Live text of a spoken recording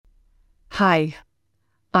Hi,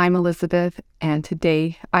 I'm Elizabeth, and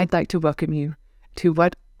today I'd like to welcome you to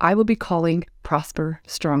what I will be calling Prosper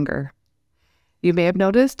Stronger. You may have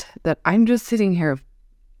noticed that I'm just sitting here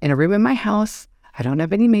in a room in my house. I don't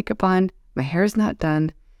have any makeup on. My hair is not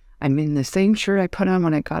done. I'm in the same shirt I put on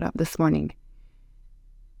when I got up this morning.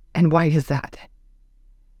 And why is that?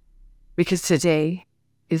 Because today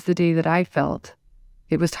is the day that I felt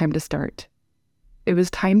it was time to start. It was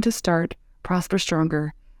time to start Prosper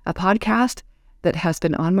Stronger, a podcast that has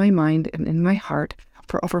been on my mind and in my heart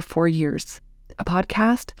for over 4 years. A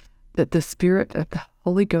podcast that the Spirit of the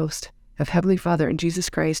Holy Ghost of Heavenly Father and Jesus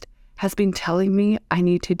Christ has been telling me I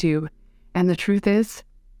need to do. And the truth is,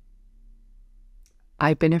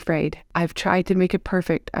 I've been afraid. I've tried to make it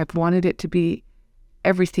perfect. I've wanted it to be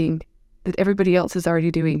everything that everybody else is already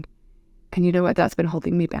doing. And you know what? That's been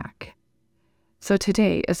holding me back. So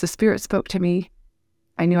today, as the Spirit spoke to me,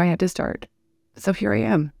 I knew I had to start. So here I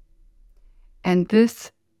am. And this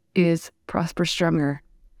is Prosper Stronger.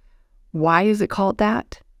 Why is it called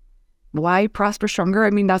that? Why Prosper Stronger?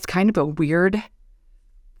 I mean, that's kind of a weird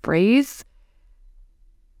phrase.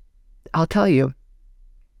 I'll tell you.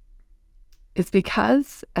 It's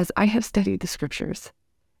because as I have studied the scriptures,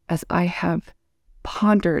 as I have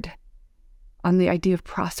pondered on the idea of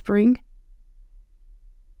prospering,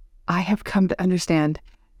 I have come to understand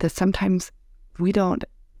that sometimes we don't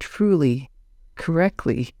truly,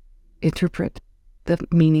 correctly interpret the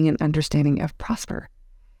meaning and understanding of prosper.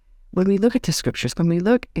 When we look at the scriptures, when we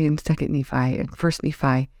look in 2 Nephi and 1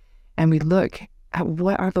 Nephi, and we look at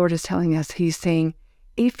what our Lord is telling us, He's saying,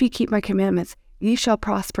 if ye keep my commandments, ye shall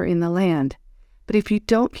prosper in the land. But if you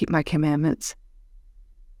don't keep my commandments,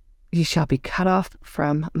 ye shall be cut off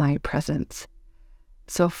from my presence.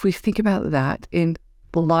 So if we think about that in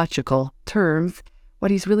logical terms, what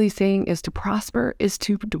He's really saying is to prosper is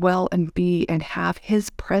to dwell and be and have His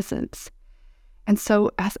presence. And so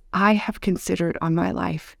as I have considered on my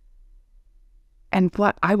life, and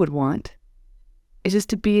what I would want is just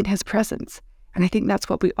to be in His presence. And I think that's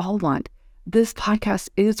what we all want. This podcast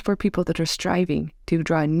is for people that are striving to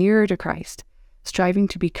draw nearer to Christ, striving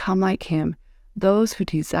to become like Him, those who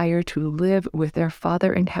desire to live with their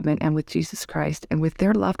Father in heaven and with Jesus Christ and with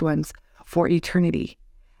their loved ones for eternity.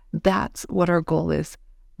 That's what our goal is.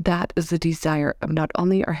 That is the desire of not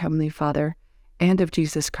only our Heavenly Father and of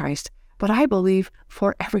Jesus Christ, but I believe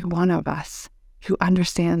for every one of us who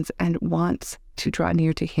understands and wants to draw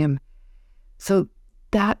near to Him. So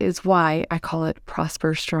that is why I call it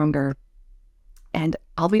Prosper Stronger. And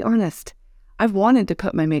I'll be honest, I've wanted to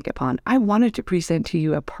put my makeup on. I wanted to present to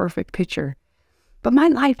you a perfect picture, but my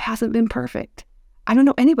life hasn't been perfect. I don't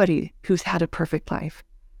know anybody who's had a perfect life.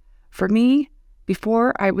 For me,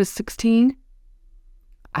 before I was 16,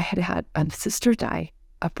 I had had a sister die,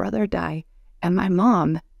 a brother die, and my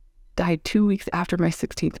mom died 2 weeks after my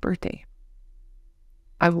 16th birthday.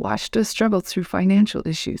 I've watched us struggle through financial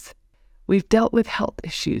issues. We've dealt with health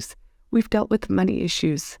issues. We've dealt with money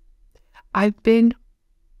issues. I've been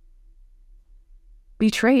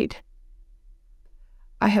betrayed.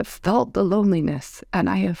 I have felt the loneliness and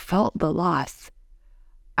I have felt the loss.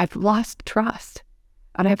 I've lost trust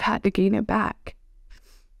and I've had to gain it back.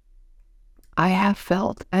 I have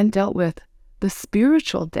felt and dealt with the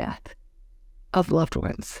spiritual death of loved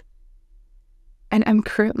ones. And I'm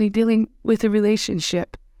currently dealing with a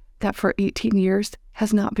relationship that for 18 years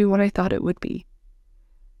has not been what I thought it would be.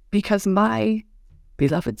 Because my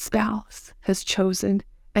beloved spouse has chosen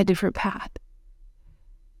a different path.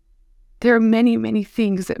 There are many, many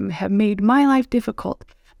things that have made my life difficult,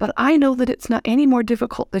 but I know that it's not any more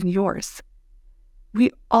difficult than yours.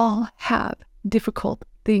 We all have difficult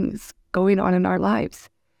things going on in our lives.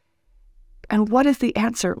 And what is the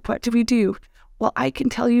answer? What do we do? Well, I can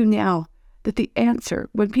tell you now that the answer,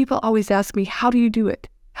 when people always ask me, how do you do it?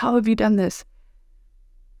 How have you done this?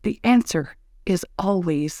 The answer is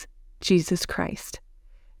always Jesus Christ.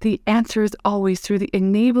 The answer is always through the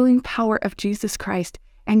enabling power of Jesus Christ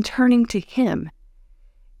and turning to Him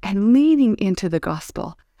and leaning into the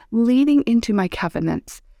gospel, leaning into my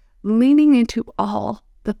covenants, leaning into all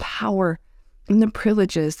the power and the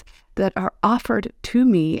privileges that are offered to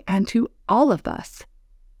me and to all of us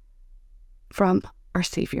from our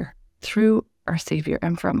Savior, through our Savior,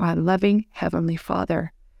 and from our loving Heavenly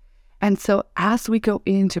Father. And so as we go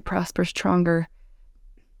into Prosper Stronger,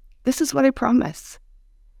 this is what I promise,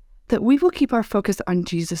 that we will keep our focus on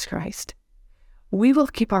Jesus Christ. We will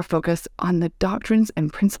keep our focus on the doctrines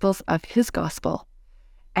and principles of His gospel,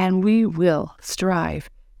 and we will strive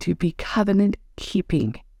to be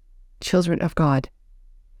covenant-keeping children of God.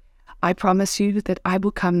 I promise you that I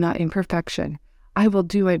will come not in perfection. I will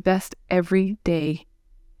do my best every day.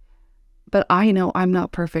 but I know I'm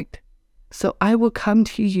not perfect. So I will come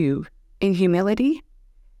to you in humility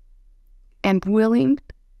and willing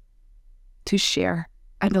to share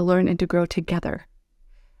and to learn and to grow together.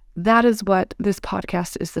 That is what this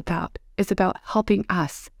podcast is about. It's about helping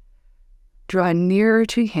us draw nearer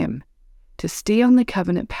to Him, to stay on the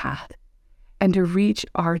covenant path, and to reach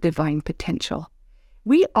our divine potential.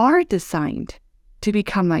 We are designed to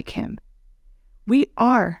become like Him. We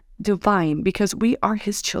are divine because we are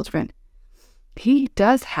His children. He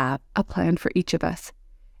does have a plan for each of us,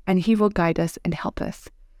 and He will guide us and help us.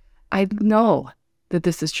 I know that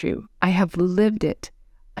this is true. I have lived it.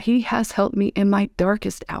 He has helped me in my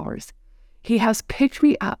darkest hours. He has picked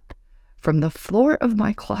me up from the floor of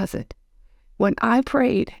my closet when I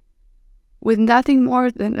prayed with nothing more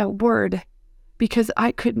than a word because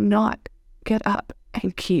I could not get up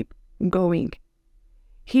and keep going.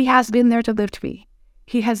 He has been there to lift me.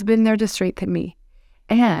 He has been there to strengthen me.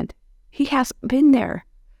 And He has been there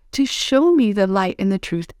to show me the light and the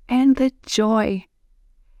truth and the joy.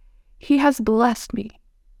 He has blessed me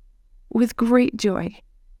with great joy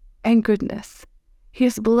and goodness. He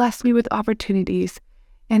has blessed me with opportunities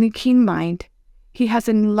and a keen mind. He has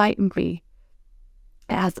enlightened me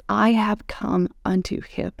as I have come unto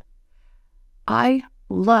Him. I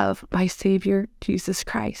love my Savior, Jesus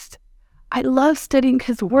Christ. I love studying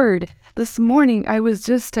His Word. This morning, I was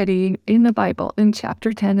just studying in the Bible, in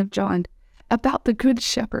chapter 10 of John, about the Good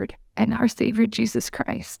Shepherd and our Savior, Jesus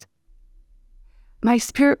Christ. My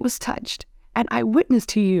spirit was touched, and I witness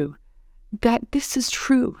to you that this is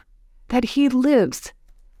true, that He lives,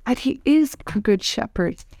 that He is a Good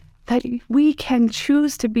Shepherd, that we can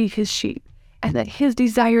choose to be His sheep, and that His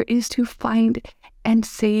desire is to find and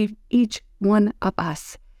save each one of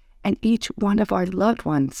us and each one of our loved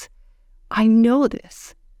ones. I know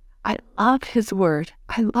this. I love His Word.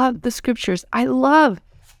 I love the Scriptures. I love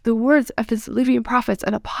the words of His living prophets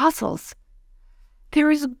and apostles.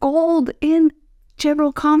 There is gold in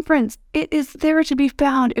General Conference. It is there to be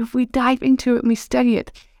found if we dive into it and we study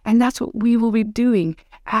it. And that's what we will be doing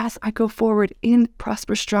as I go forward in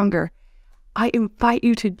Prosper Stronger. I invite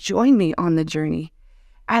you to join me on the journey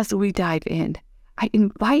as we dive in. I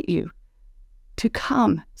invite you to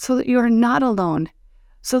come so that you are not alone,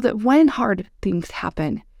 so that when hard things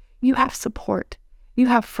happen, you have support, you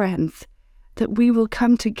have friends, that we will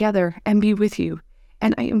come together and be with you.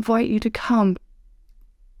 And I invite you to come.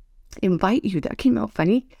 That came out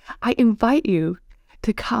funny. I invite you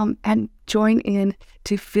to come and join in,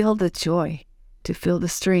 to feel the joy, to feel the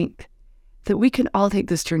strength, that we can all take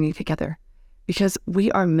this journey together, because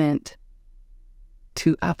we are meant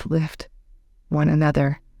to uplift one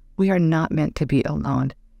another. We are not meant to be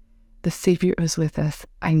alone. The Savior is with us.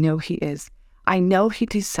 I know He is. I know He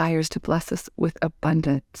desires to bless us with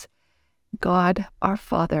abundance. God, our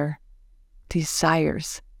Father,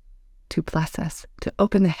 desires to bless us, to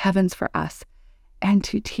open the heavens for us, and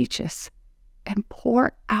to teach us and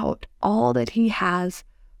pour out all that He has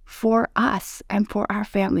for us and for our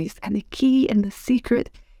families. And the key and the secret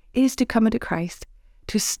is to come into Christ,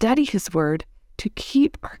 to study His Word, to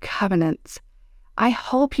keep our covenants. I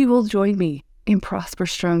hope you will join me in Prosper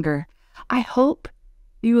Stronger. I hope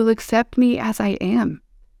you will accept me as I am,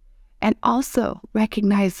 and also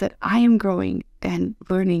recognize that I am growing and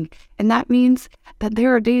learning. And that means that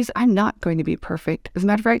there are days I'm not going to be perfect. As a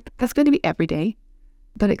matter of fact, that's going to be every day,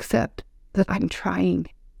 but accept that I'm trying.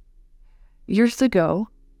 Years ago,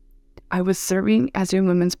 I was serving as Young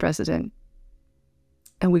Women's President,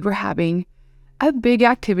 and we were having a big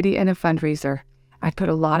activity and a fundraiser. I put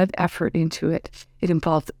a lot of effort into it. It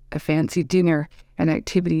involved a fancy dinner and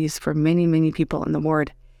activities for many, many people in the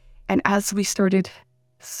ward. And as we started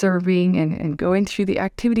serving and going through the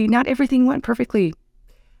activity, not everything went perfectly.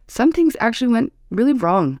 Some things actually went really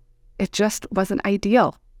wrong. It just wasn't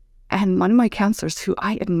ideal. And one of my counselors, who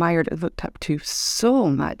I admired and looked up to so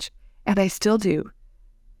much, and I still do,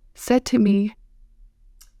 said to me,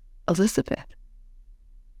 "Elizabeth,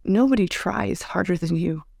 nobody tries harder than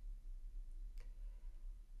you."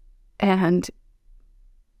 And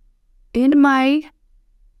in my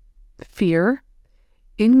fear,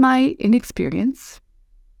 in my inexperience,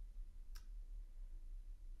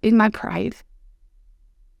 in my pride,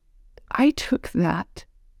 I took that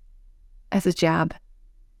as a jab.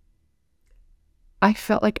 I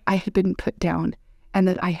felt like I had been put down and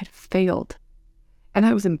that I had failed, and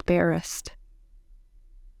I was embarrassed.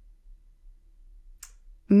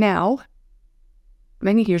 Now,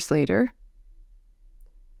 many years later,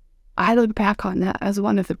 I look back on that as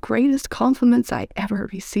one of the greatest compliments I ever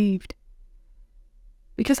received.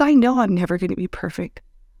 Because I know I'm never going to be perfect.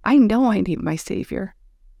 I know I need my Savior.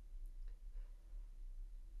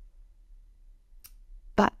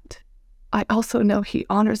 But I also know He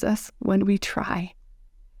honors us when we try.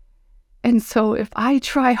 And so if I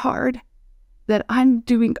try hard, that I'm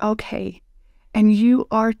doing okay, and you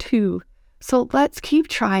are too. So let's keep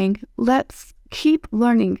trying. Let's keep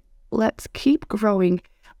learning. Let's keep growing.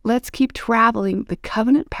 Let's keep traveling the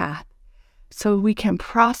covenant path so we can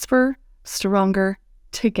prosper stronger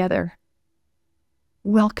together.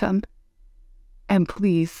 Welcome, and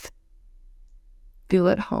please feel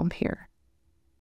at home here.